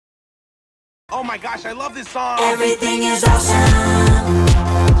Oh my gosh, I love this song. Everything is awesome.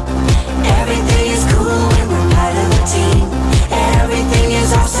 Everything is cool when we're part of a team. Everything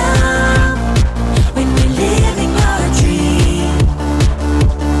is awesome when we're living our dream.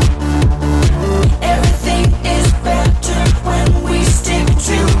 Everything is better when we stick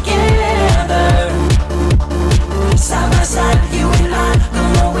together. Side by side, you and I,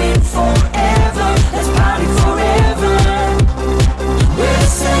 going forever. Let's party forever. We're the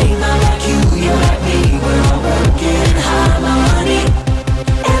same, I like you, you like me. We're all working hard, my money.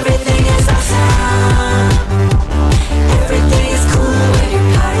 Everything is awesome. Everything is cool when you're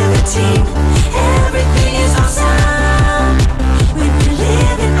part of the team. Everything is awesome when we're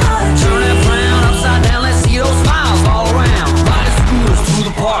living our dream. Turn that frown upside down, let's see those smiles all around. Riding scooters through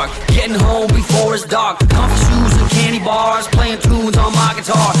the park, getting home before it's dark. Comfy shoes and candy bars, playing tunes on my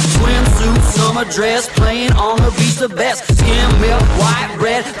guitar. Swimsuit, summer dress, playing on the beach the best. Skim milk, white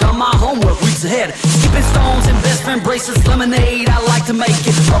bread, done my homework weeks ahead. Skipping stones and best friend bracelets, lemonade, I like to make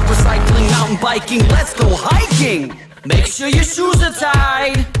it. Up recycling, mountain biking, let's go hiking. Make sure your shoes are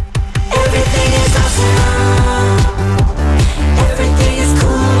tied. Everything is awesome. Everything is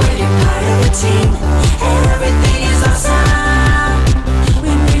cool when you're part of a team.